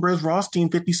Ill Will and Briz Rothstein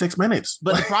 56 minutes?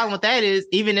 But the problem with that is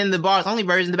even in the bars only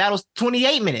version, the battle's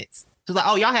 28 minutes. So it's like,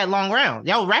 oh, y'all had long rounds.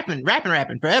 Y'all rapping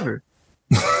forever.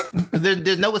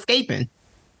 There's no escaping.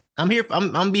 I'm here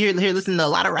listening to a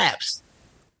lot of raps,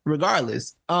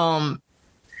 regardless. So I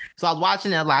was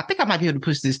watching it. Like, I think I might be able to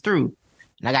push this through.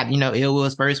 And I got, Ill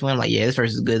Will's first win. Like, yeah, this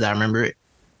verse is good. I remember it.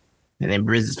 And then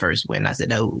Briz's first win. I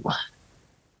said, oh.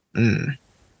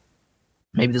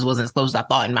 maybe this wasn't as close as I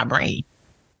thought in my brain.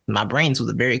 My brain was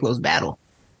a very close battle.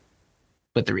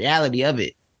 But the reality of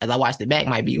it, as I watched it back,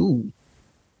 might be, ooh,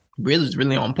 Briz was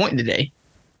really on point today.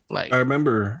 Like I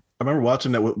remember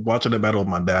watching that battle with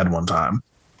my dad one time,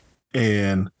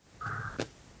 and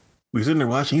we were sitting there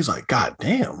watching. He's like, "God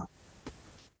damn,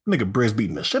 nigga, Briz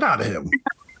beating the shit out of him."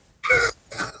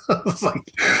 He's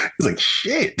like,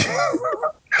 "Shit,"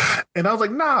 and I was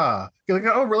like, "Nah." Like,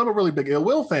 I'm a really big Ill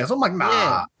Will fan, so I'm like,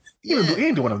 "Nah, he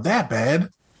ain't doing him that bad."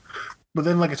 But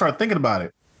then, like, I started thinking about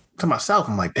it to myself.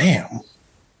 I'm like, "Damn,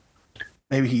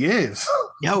 maybe he is."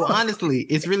 Yo, honestly,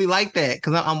 it's really like that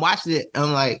because I'm watching it.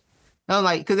 I'm like,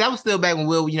 because that was still back when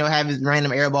Will, have his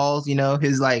random air balls,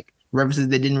 his like references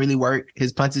that didn't really work,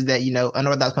 his punches that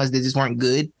unorthodox punches that just weren't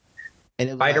good. And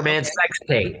it was Spider-Man sex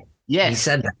tape. Yes, he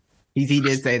said that. He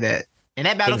did say that, and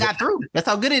that battle got through. That's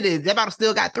how good it is. That battle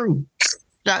still got through.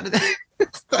 That's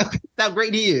how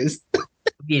great he is.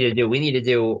 We need to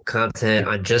do content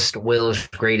on just Will's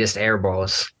greatest air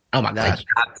balls. Oh my gosh. Like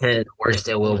top 10 worst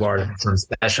Ill Will bars. Something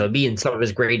special. It'd be in some of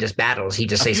his greatest battles. He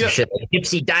just say some shit like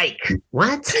Gypsy Dyke.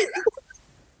 What?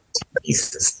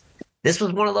 Jesus. This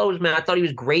was one of those, man. I thought he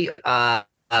was great. You know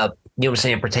what I'm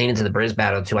saying? Pertaining to the Briz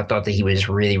battle too. I thought that he was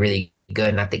really, really good.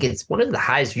 And I think it's one of the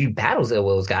highest viewed battles Ill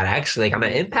Will's got, actually. Like on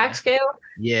an impact scale.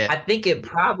 Yeah. I think it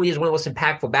probably is one of the most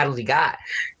impactful battles he got.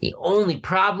 The only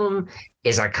problem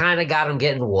is I kind of got him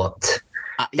getting whooped.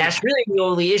 That's really the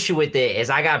only issue with it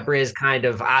is I got Briz kind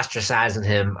of ostracizing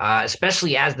him,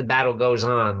 especially as the battle goes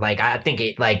on. Like I think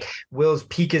Will's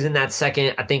peak is in that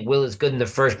second. I think Will is good in the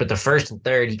first, but the first and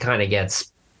third he kind of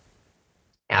gets,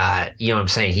 you know what I'm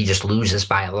saying? He just loses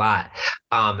by a lot.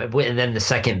 And then the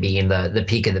second being the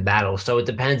peak of the battle. So it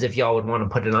depends if y'all would want to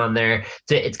put it on there.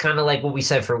 It's kind of like what we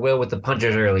said for Will with the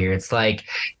punchers earlier. It's like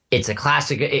it's a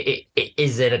classic.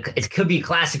 It could be a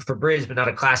classic for Briz, but not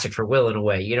a classic for Will in a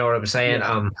way. You know what I'm saying?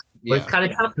 But it's kind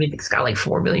of tough. I mean, it's got like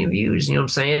 4 million views. You know what I'm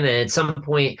saying? And at some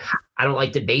point, I don't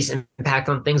like to base impact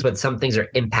on things, but some things are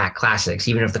impact classics,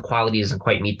 even if the quality doesn't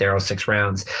quite meet their 6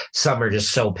 rounds. Some are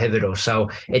just so pivotal.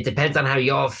 So it depends on how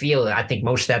y'all feel. I think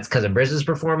most of that's because of Briz's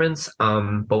performance.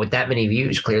 But with that many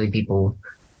views, clearly people,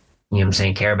 you know what I'm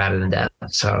saying, care about it in depth.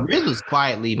 So Briz was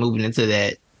quietly moving into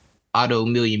that auto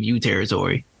million view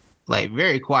territory. Like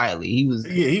very quietly, he was.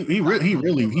 Yeah, he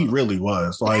really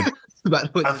was. Like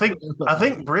I think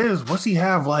Briz. What's he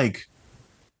have like?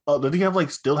 Did he have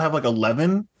like still have like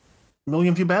 11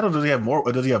 million view battles? Does he have more?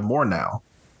 Or does he have more now?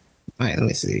 All right, let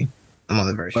me see. I'm on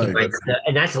the version.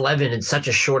 And that's 11 in such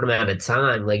a short amount of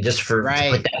time. Like just to put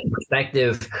that in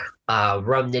perspective,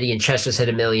 Rum Nitty and Chess just hit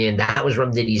 1 million. That was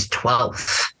Rum Nitty's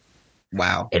 12th.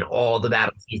 Wow. In all the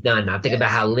battles he's done. Now think about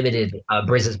how limited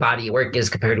Briz's body of work is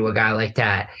compared to a guy like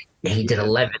that. And he did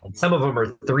 11. Some of them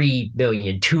are 3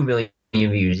 million, 2 million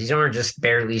views. These aren't just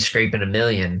barely scraping 1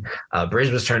 million.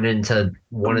 Briz was turned into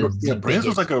one of the Briz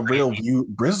was like a real view.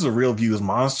 Briz is a real views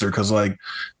monster because like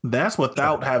that's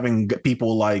without having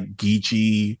people like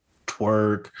Geechee,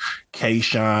 Twerk,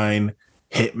 K-Shine,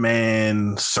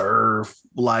 Hitman, Surf,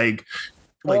 like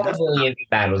all that's million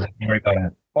battles.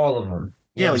 All of them.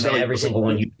 Yeah, like every single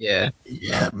one. Yeah,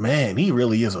 man, he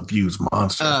really is a views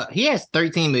monster. He has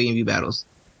 13 million view battles.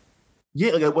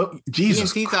 Yeah, like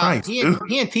Jesus Christ, he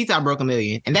and T-Top broke 1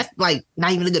 million, and that's like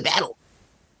not even a good battle.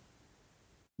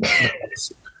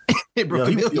 It broke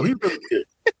 1 million.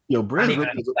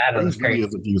 Briz really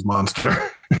is a views monster.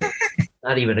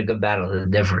 Not even a good battle is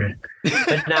different.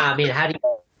 But nah, I mean, how do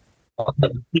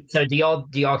you? So do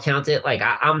y'all count it? Like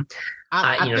I'm.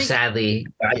 Sadly,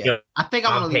 I think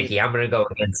I'm picky. I'm gonna go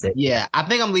against it. Yeah, I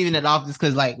think I'm leaving it off just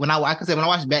because, like, when I watched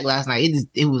it back last night,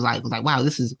 it was like, wow,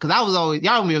 this is because I was always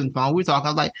y'all remember on the phone. We were talking.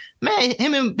 I was like, man,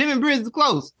 him and Briz is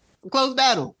close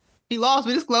battle. He lost,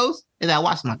 but it's close. And I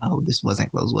watched, I'm like, oh, this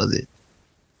wasn't close, was it?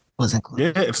 Wasn't close.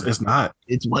 Yeah, it's not.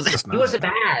 It wasn't. It wasn't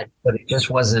bad, but it just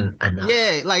wasn't enough.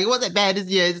 Yeah, like it wasn't bad. It's.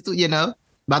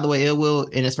 By the way, Ill Will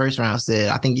in his first round said,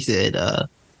 I think he said,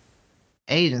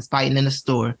 Asians fighting in the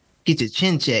store. Get your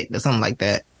chin checked or something like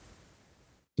that.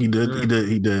 He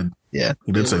did. Yeah.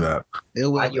 He did say that.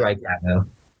 Why'd you write that, though?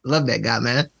 Love that guy,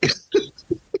 man.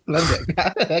 Love that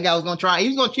guy. That guy was gonna try.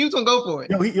 He was gonna go for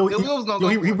it.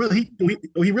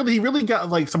 He really got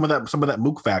like some of that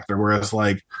Mook factor where it's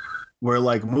like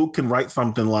Mook can write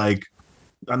something like,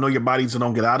 I know your bodies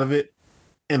don't get out of it,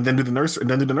 and then do the nurse.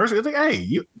 It's like,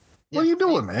 hey, what are you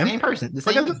doing, man? Same person.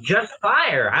 Just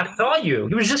fire. I saw you.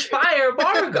 He was just fire a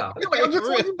bar ago.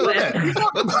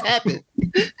 What happened?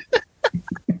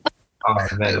 Oh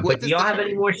man! But do y'all have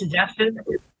any more suggestions?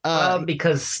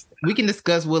 Because we can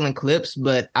discuss Will and clips,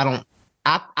 but I don't.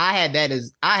 I had that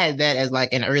as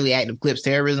like an early act of clips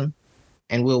terrorism,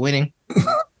 and Will winning.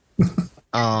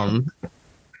 I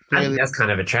think that's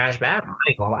kind of a trash battle. I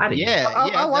ain't gonna lie to you.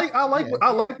 I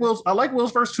like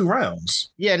Will's first 2 rounds.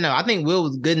 Yeah, no, I think Will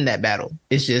was good in that battle.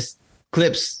 It's just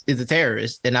Clips is a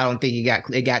terrorist, and I don't think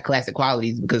it got classic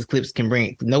qualities because Clips can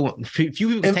bring few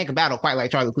people can tank a battle quite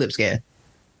like Charlie Clips can.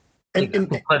 And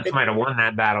Clips might have won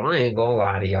that battle. I ain't gonna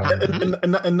lie to y'all. I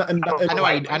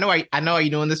know why you're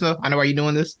doing this, Mo. I know why you're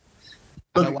doing this.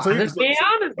 Let's be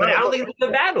honest, but I don't think it's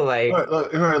a battle. Like,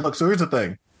 look. So here's the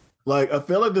thing. Like, I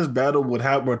feel like this battle would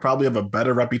probably have a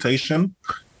better reputation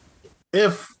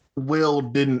if Will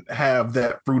didn't have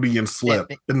that Freudian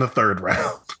slip in the 3rd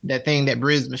round. That thing that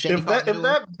Briz Machete.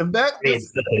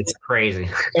 It's crazy.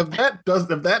 If that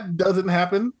doesn't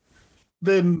happen,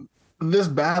 then this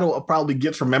battle probably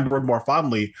gets remembered more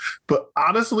fondly. But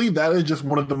honestly, that is just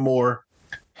one of the more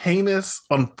heinous,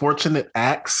 unfortunate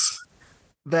acts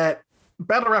that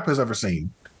battle rap has ever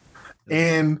seen.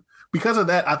 And because of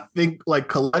that, I think, like,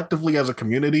 collectively as a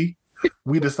community,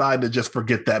 we decide to just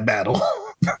forget that battle.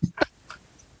 I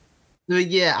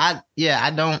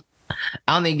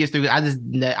don't think it gets through. I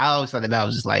always thought the battle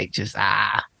was just like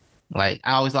like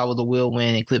I always thought it was a Will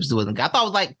win and Clips wasn't. I thought it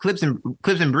was like Clips and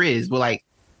Briz were like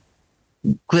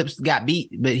Clips got beat,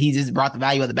 but he just brought the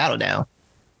value of the battle down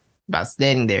by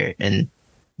standing there and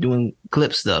doing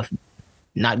Clip stuff,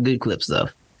 not good Clip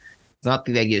stuff. So I don't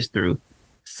think that gets through.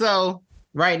 So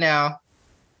right now,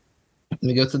 let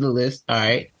me go to the list. All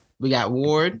right. We got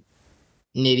Ward,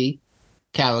 Nitty,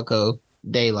 Calico,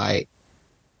 Daylight,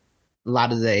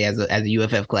 Lotta Zay as a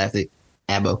UFF classic,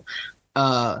 Abo.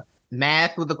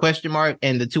 Math with a question mark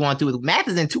and the 2-on-2. Math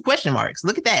is in 2 question marks.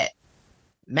 Look at that.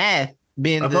 Math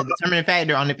being the determining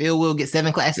factor on if Ill Will get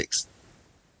 7 classics.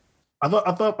 I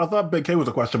thought Big K was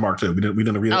a question mark too. We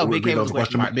didn't read. Oh, Big K was a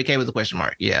question mark. Big K was a question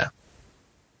mark. Yeah.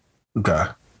 Okay.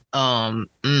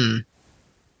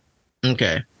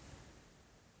 Okay.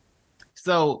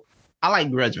 So I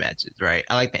like grudge matches, right?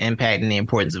 I like the impact and the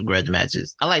importance of grudge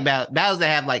matches. I like battles that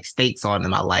have like stakes on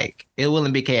them. I like Ill Will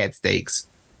and Big K had stakes.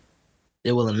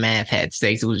 Ill Will and Math had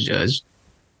stakes. It was judged.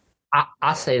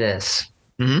 I'll say this.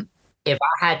 Mm-hmm. If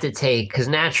I had to take, because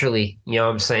naturally, you know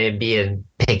what I'm saying, being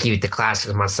picky with the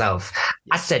classics myself,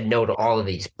 I said no to all of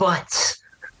these. But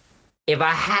if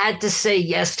I had to say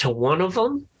yes to one of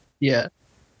them, yeah,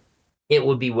 it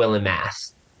would be Will and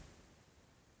Math.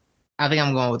 I think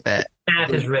I'm going with that.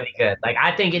 Math is really good. Like,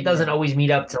 I think it doesn't always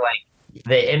meet up to like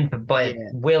the input, but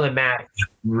Will and Math.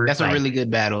 That's like, a really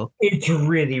good battle. It's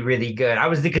really, really good. I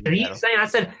was because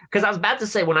I was about to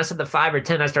say when I said the 5 or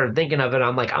 10, I started thinking of it.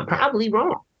 I'm like, I'm probably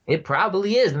wrong. It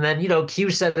probably is. And then, Q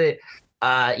said it.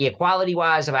 Quality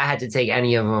wise, if I had to take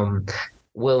any of them,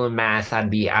 Will and Math,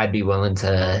 I'd be willing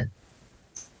to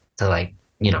like,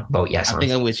 vote yes. I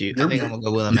think I'm with you. I think I'm gonna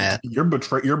go Will and Math. Your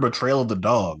betrayal of the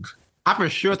dog. I for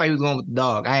sure thought he was going with the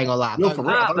dog. I ain't gonna lie.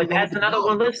 But that's another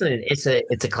one. Listen, it's a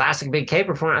classic Big K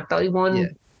performance. I thought he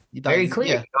won very clear.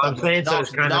 Yeah. You know what I'm saying? So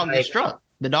it's kind of like,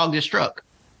 the dog just struck.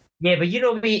 Yeah, but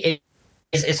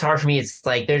it's hard for me. It's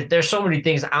like there's so many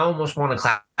things. I almost want a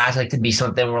classic to be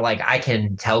something where like I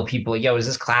can tell people, yo, is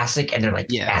this classic? And they're like,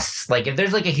 yes. Like if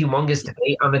there's like a humongous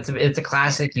debate on it's a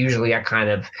classic, usually I kind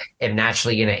of am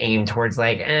naturally gonna aim towards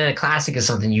like, classic is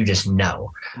something you just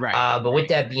know. Right. But with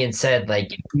that being said,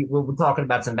 like we're talking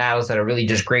about some battles that are really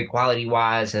just great quality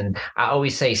wise, and I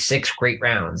always say 6 great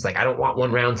rounds. Like I don't want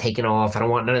one round taken off. I don't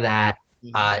want none of that.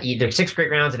 Either 6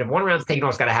 great rounds, and if one round's taken off,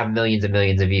 it's got to have millions and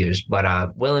millions of views.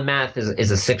 But Will and Math is a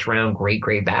 6-round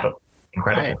great battle.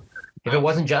 Incredible. Right. If it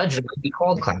wasn't judged, it would be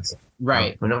called classic.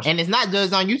 Right. And it's not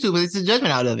judged on YouTube, but it's a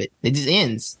judgment out of it. It just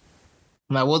ends.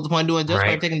 I'm like, what's the point of doing judgment?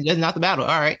 Right. Taking the judgment out the battle.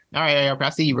 All right, I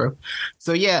see you, bro.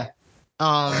 So yeah,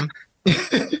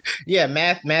 yeah,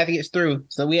 math gets through.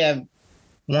 So we have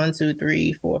 1, 2,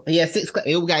 3, 4. Yeah, 6.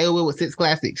 We got Ill Will with 6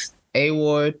 classics: A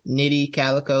Ward, Nitty,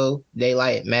 Calico,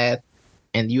 Daylight, Math,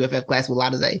 and the UFF class with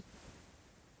Lotta Zay.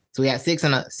 So we got 6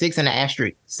 and an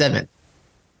asterisk, 7th.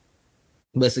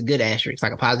 But it's a good asterisk, it's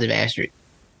like a positive asterisk.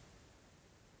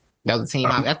 That was a team.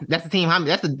 That's a team.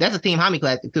 That's a team Hami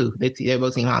classic too. They're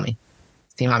both team Hami.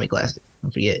 It's team Hami classic.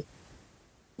 Don't forget.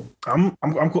 I'm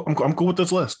cool with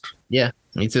this list. Yeah,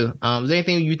 me too. Is there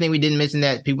anything you think we didn't mention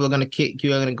that people are gonna kick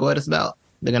you? Are gonna go at us about?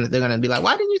 They're gonna be like,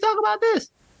 why didn't you talk about this?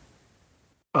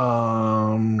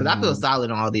 Because I feel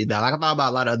solid on all these battles. Like I thought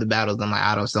about a lot of other battles. I'm like,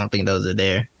 I don't think those are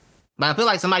there. But I feel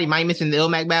like somebody might mention the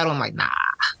Ilmac battle. I'm like, nah.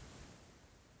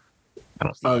 I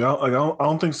don't see. I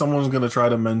don't think someone's gonna try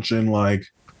to mention like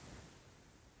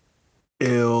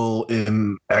Ill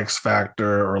in X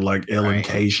Factor or like Ill in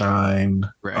K Shine.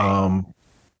 Right.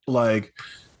 Like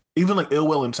even like Ill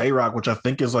Will and Tay Rock, which I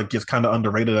think is like gets kind of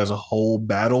underrated as a whole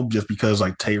battle, just because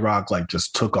like Tay Rock like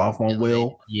just took off on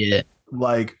Will. Yeah.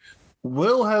 Like,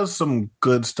 Will has some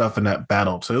good stuff in that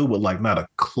battle too, but like not a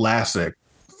classic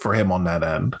for him on that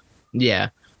end. Yeah.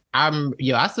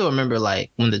 I still remember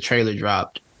like when the trailer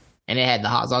dropped and it had the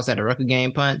hot sauce at the Rucker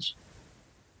game punch.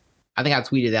 I think I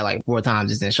tweeted that like 4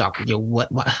 times just in shock. Yo,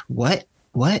 what? Will,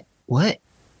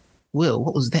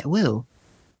 what was that? Will,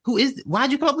 who is?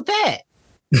 Why'd you come up with that?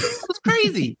 That was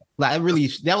crazy. Like, that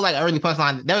was like an early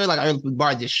punchline. That was like an early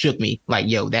bar just shook me. Like,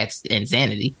 yo, that's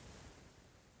insanity.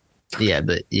 Yeah,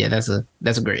 but yeah, that's a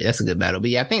good battle. But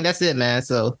yeah, I think that's it, man.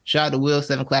 So shout out to Will,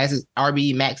 7 classes,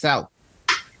 RB max out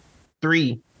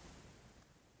 3,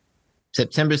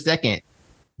 September 2nd.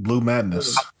 Blue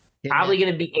Madness. Probably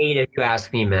going to be 8 if you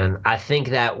ask me, man. I think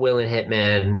that Will and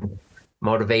Hitman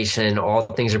motivation, all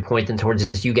things are pointing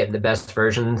towards you getting the best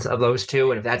versions of those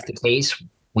two. And if that's the case,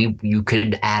 you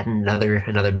could add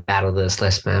another battle to this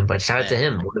list, man. But shout out to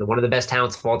him, one of the best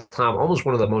talents of all time, almost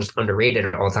one of the most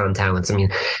underrated all time talents. I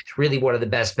mean, it's really one of the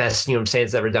best, you know what I'm saying,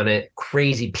 that's ever done it.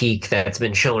 Crazy peak that's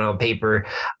been shown on paper.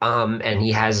 And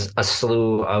he has a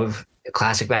slew of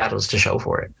classic battles to show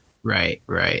for it. Right.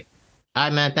 All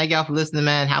right, man. Thank y'all for listening,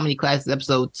 man. How many classes?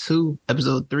 Episode 2,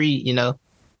 episode 3,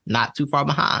 not too far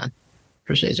behind.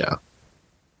 Appreciate y'all.